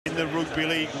the rugby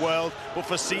league world. But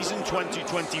for season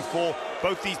 2024,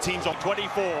 both these teams are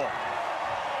 24.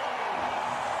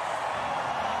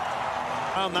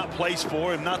 Found that place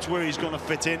for him. That's where he's going to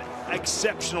fit in.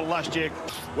 Exceptional last year.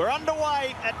 We're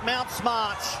underway at Mount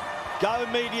Smart. Go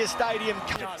Media Stadium.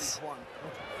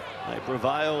 They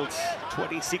prevailed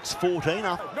 26-14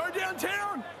 up. Go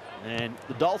downtown. And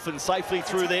the Dolphins safely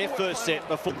through their first set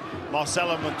before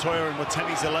Marcelo Montoya and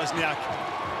Wateni Zelezniak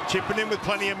chipping in with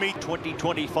plenty of meat.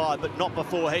 2025, but not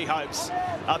before he hopes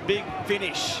a big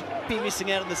finish. Be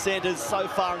missing out in the centres so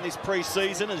far in this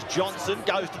pre-season as Johnson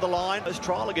goes to the line. His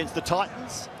trial against the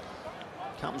Titans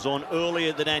comes on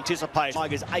earlier than anticipated.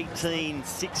 Tigers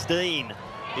 18-16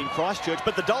 in Christchurch,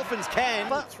 but the Dolphins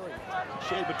can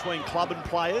share between club and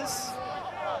players.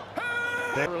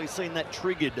 They've really seen that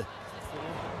triggered.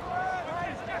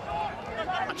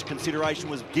 Much consideration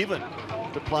was given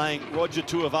to playing Roger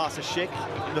Tuivasa-Sheck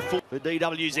in the full for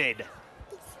DWZ.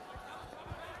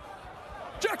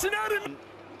 Jackson Adam.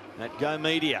 At Go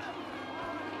Media.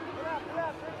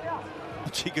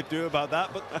 What he could do about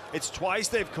that, but it's twice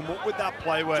they've come up with that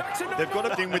play where they've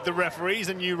got a thing with the referees.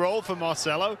 A new role for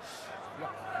Marcelo.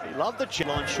 He loved the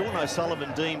challenge. Sean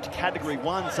O'Sullivan deemed Category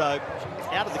 1, so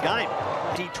out of the game.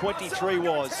 T23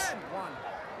 was.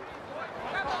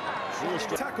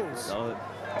 So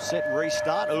set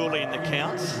restart early in the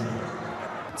counts.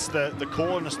 It's the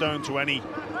cornerstone to any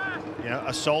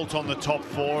assault on the top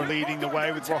four, leading the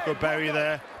way with Rocco Berry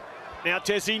there. Now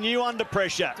Tessie New under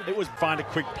pressure. It was find a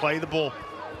quick play the ball.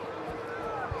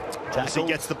 He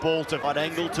gets the ball to right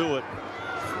angle to it.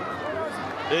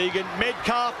 Egan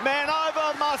Metcalf, man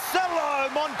over Marcelo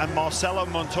Montoya. And Marcelo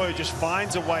Montoya just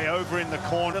finds a way over in the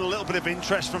corner. A little bit of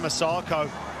interest from Asako.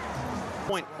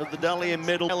 Point of the Dalian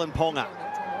medal, Alan Ponga.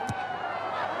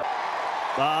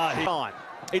 Time.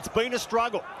 It's been a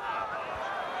struggle.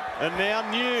 And now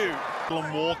New.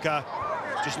 Dylan Walker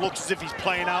just looks as if he's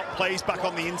playing out, plays back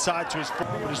on the inside to his foot.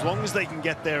 But as long as they can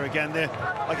get there again, they're,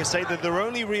 like I say, they're their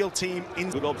only real team in.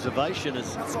 Good observation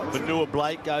as Vanua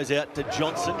Blake goes out to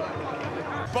Johnson.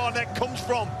 Barnett comes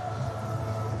from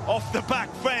off the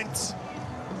back fence.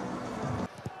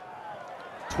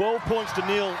 12 points to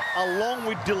nil, along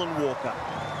with Dylan Walker.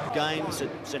 Games at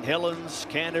St Helens,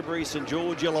 Canterbury, St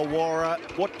George, Illawarra.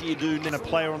 What do you do? And a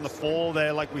player on the fall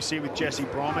there, like we see with Jesse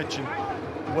Bromwich,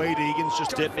 and Wade Egan's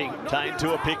just stepping, tame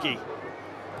to a picky.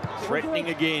 Threatening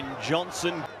again,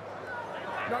 Johnson.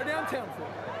 Go downtown.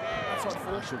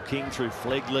 Marshall King through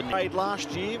Flegler. Trade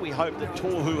last year, we hope that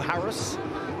Tohu Harris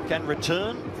can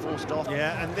return. Forced off.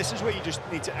 Yeah, and this is where you just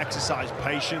need to exercise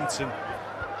patience and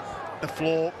the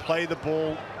floor, play the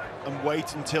ball, and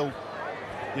wait until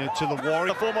to the Warrior.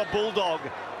 The former Bulldog,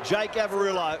 Jake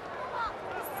Averillo.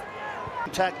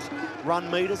 Contact run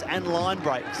meters and line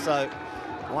breaks. So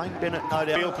Wayne Bennett, no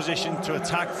doubt. Field position to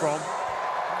attack from.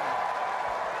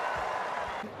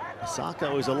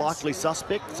 Asako is a likely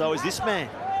suspect, so is this man.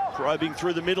 Probing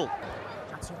through the middle.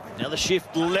 Now the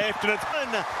shift left, and it's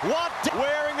what?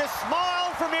 Wearing a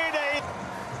smile from ear to ear.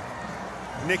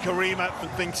 Nicarima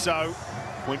thinks so.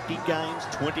 20 games,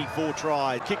 24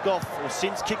 tries. Kickoff, or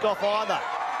since kickoff either.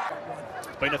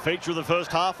 It's been a feature of the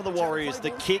first half of the Warriors, the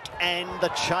kick and the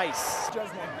chase.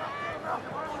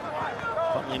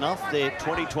 Funnily enough, their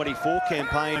 2024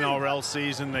 campaign. NRL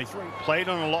season, they played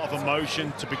on a lot of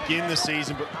emotion to begin the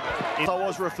season, but I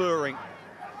was referring.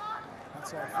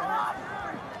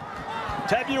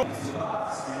 Tabu.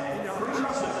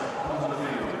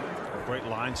 Great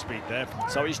line speed there.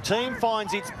 So his team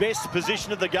finds its best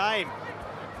position of the game.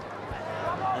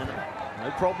 And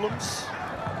no problems.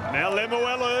 Now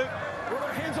Lemuelu.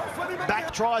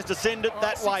 Back tries to send it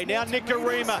that way. Now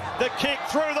Nicarima. The kick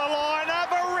through the line.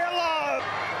 Averillo.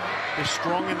 They're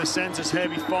strong in the centres.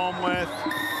 Herbie Farmworth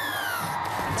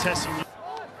and Tessie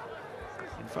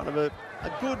in front of a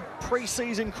good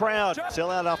pre-season crowd.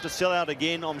 Sellout after sellout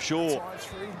again, I'm sure.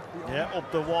 Yeah, up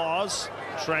there was.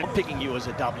 I'm picking you as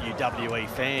a WWE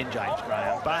fan, James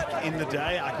Graham. Back in the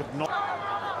day, I could not.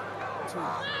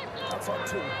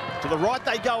 To the right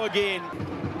they go again.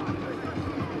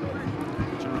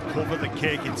 To recover the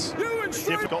kick, it's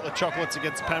difficult. The chocolates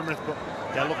against Penrith, but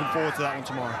they're looking forward to that one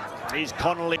tomorrow. Here's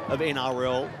Connolly of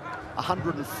NRL,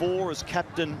 104 as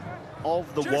captain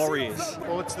of the Warriors.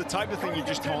 Well, it's the type of thing you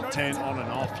just can't turn on and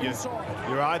off.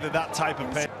 You're either that type of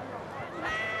player.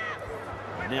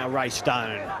 Now Ray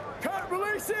Stone. Can't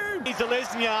release him. He's a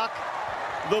Lesniak.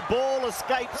 The ball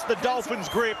escapes the Dolphins'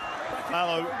 grip.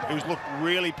 Mallow, who's looked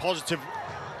really positive.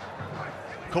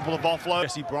 Couple of offloads.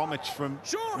 Jesse Bromwich from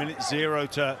minute 0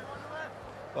 to,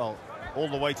 well, all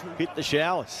the way to hit the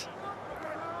showers.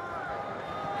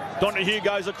 Donahue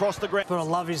goes across the ground. But I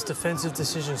love his defensive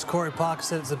decisions. Corey Parker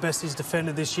said it's the best he's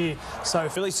defended this year. So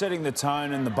really setting the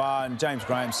tone and the bar, and James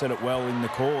Graham said it well in the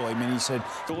call. I mean, he said...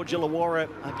 George Illawarra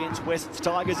against West's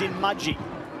Tigers in Mudgee.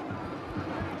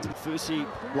 Fusi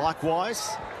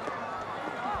likewise,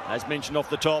 as mentioned off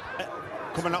the top.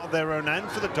 Coming out of their own end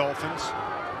for the Dolphins.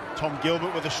 Tom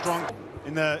Gilbert with a strong...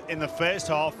 In the first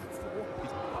half,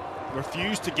 he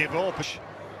refused to give up.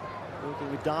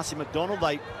 Working with Darcy McDonald,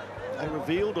 they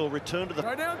revealed or returned to the...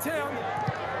 Go downtown.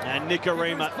 And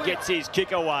Nikarima gets his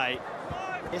kick away.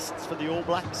 Yes, it's for the All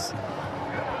Blacks.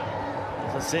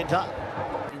 As a centre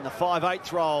in the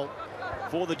 5/8 role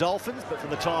for the Dolphins, but for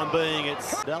the time being,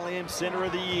 it's Dally M centre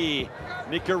of the year.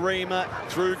 Nikarima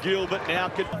through Gilbert now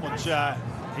could... Which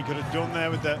he could have done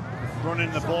there with the running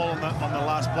the ball on the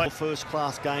last play.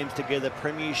 First-class games together,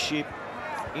 premiership,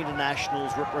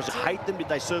 internationals, represent. Hate them, did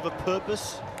they serve a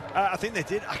purpose? I think they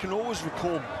did. I can always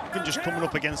recall even just coming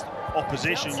up against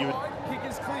opposition, you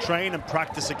would train and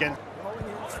practice against.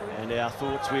 And our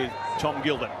thoughts with Tom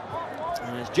Gilbert.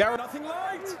 And as Jared... Nothing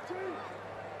late.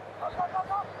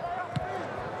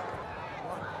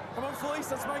 Come on,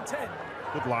 Felice, let's make 10.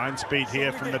 Good line speed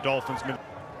here from the Dolphins.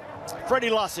 Freddie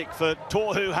Lussick for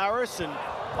Tohu Harris and...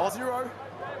 0.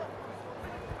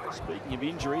 Speaking of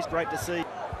injuries, great to see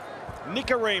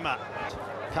Nikarima.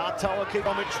 Katoa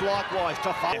Kikomic likewise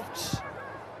to left.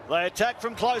 They attack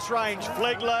from close range.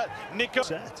 Flegler,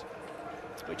 Nikarima.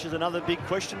 Which is another big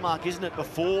question mark, isn't it,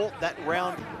 before that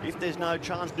round, if there's no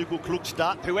chance Nuku Kluk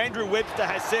start, who Andrew Webster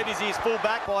has said is his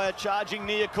full-back by a charging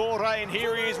near Corre, and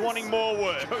here he is wanting more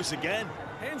work. Goes again.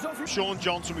 Hands off. Sean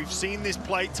Johnson, we've seen this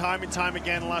play time and time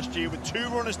again last year with 2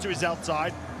 runners to his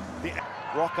outside.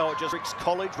 Rocco at just Rick's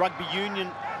College, Rugby Union,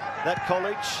 that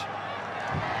college.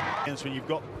 And so when you've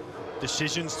got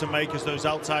decisions to make as those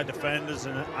outside defenders,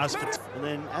 and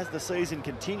then as the season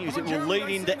continues, it will lead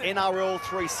into NRL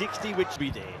 360, which will be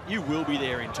there. You will be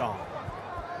there in time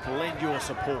to lend your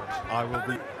support. I will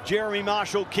be. Jeremy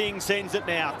Marshall-King sends it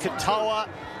now. Katoa,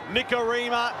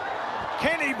 Nikarima,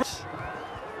 Kenny.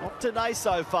 Not today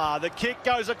so far. The kick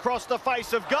goes across the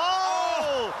face of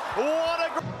goal. What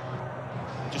a...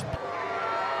 Just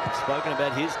spoken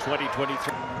about his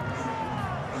 2023.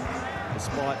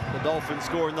 Despite the Dolphins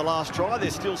scoring the last try,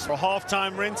 they're still... For a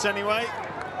half-time rinse anyway.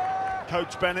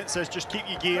 Coach Bennett says just keep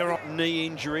your gear on. Knee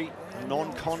injury,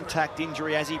 non-contact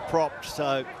injury as he propped,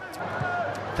 so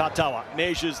Katoa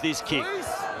measures this kick.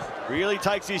 Really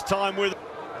takes his time with it.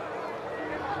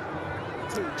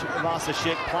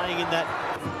 Vasashek playing in that...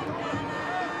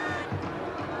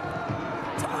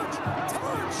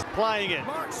 Playing it.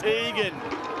 Egan.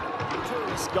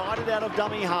 Misguided out of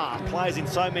dummy half. Plays in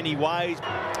so many ways.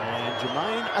 And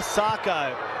Jermaine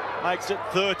Asako makes it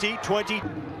 30-20.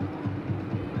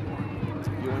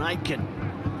 Ewan Aitken.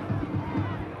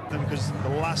 Because the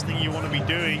last thing you want to be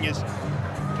doing is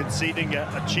conceding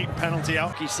a cheap penalty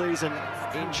out. Season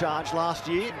in charge last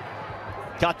year.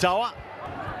 Katoa.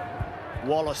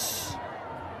 Wallace.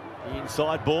 The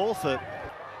inside ball for...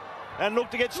 And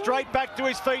look to get straight back to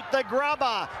his feet. The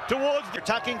grubber towards the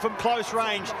attacking from close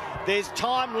range. There's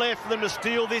time left for them to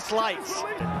steal this late.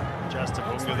 Justin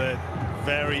Bunga there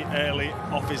very early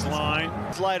off his line.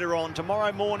 Later on,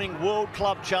 tomorrow morning, World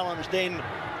Club Challenge, then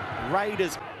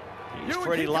Raiders. Here's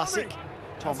Freddie Lussick.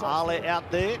 Tom Arlett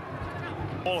out there.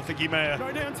 Well, I think he may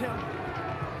Go downtown.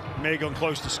 have gone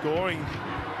close to scoring.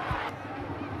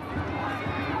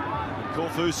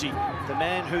 Korfusi, the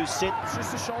man who set...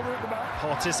 Just the shoulder at the back.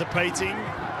 Participating.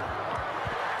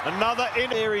 Another in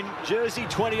there in jersey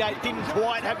 28. Didn't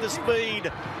quite have the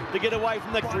speed to get away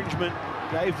from the infringement.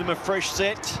 Gave them a fresh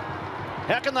set.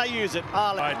 How can they use it?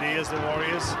 Ideas, the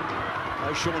Warriors.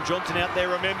 No Sean Johnson out there,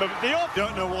 remember. But the off.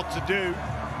 Don't know what to do.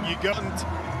 You got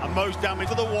and most damage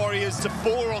for the Warriors to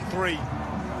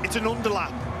 4-on-3. It's an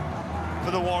underlap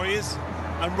for the Warriors.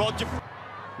 And Roger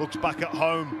looks back at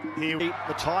home here.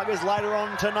 The Tigers later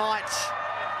on tonight.